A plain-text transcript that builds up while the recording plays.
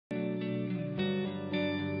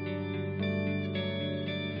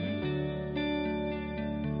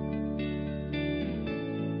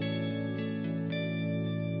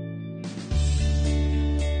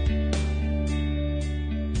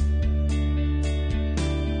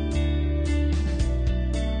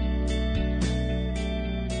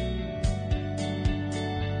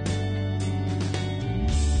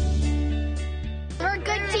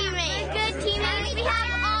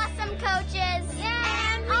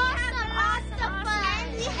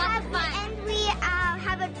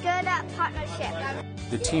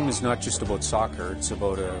The team is not just about soccer, it's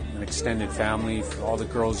about an extended family. All the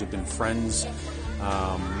girls have been friends.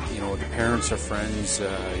 The parents are friends.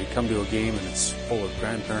 You come to a game and it's full of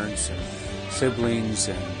grandparents and siblings,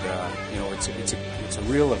 and it's a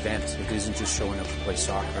real event. It isn't just showing up to play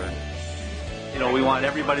soccer. We want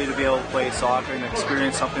everybody to be able to play soccer and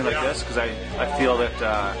experience something like this, because I feel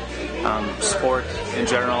that sport in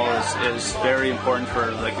general is very important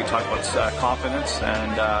for, like we talked about, confidence,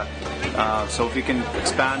 and so if we can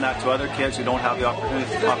expand that to other kids who don't have the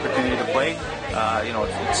opportunity to play,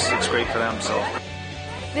 it's great for them. So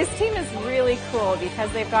this team is really cool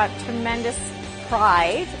because they've got tremendous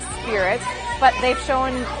pride, spirit, but they've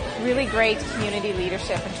shown really great community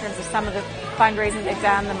leadership in terms of some of the fundraising they've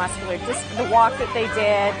done, the walk that they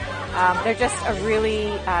did. They're just a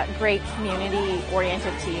really great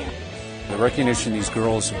community-oriented team. The recognition these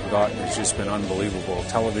girls have gotten has just been unbelievable.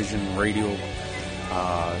 Television, radio,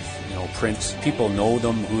 print. People know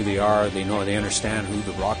them, who they are. They understand who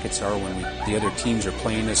the Rockets are. When the other teams are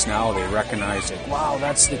playing us now, they recognize it. Wow,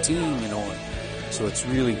 that's the team, So it's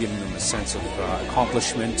really given them a sense of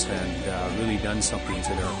accomplishment and really done something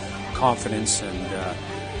to their confidence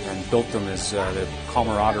and built them as the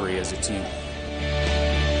camaraderie as a team.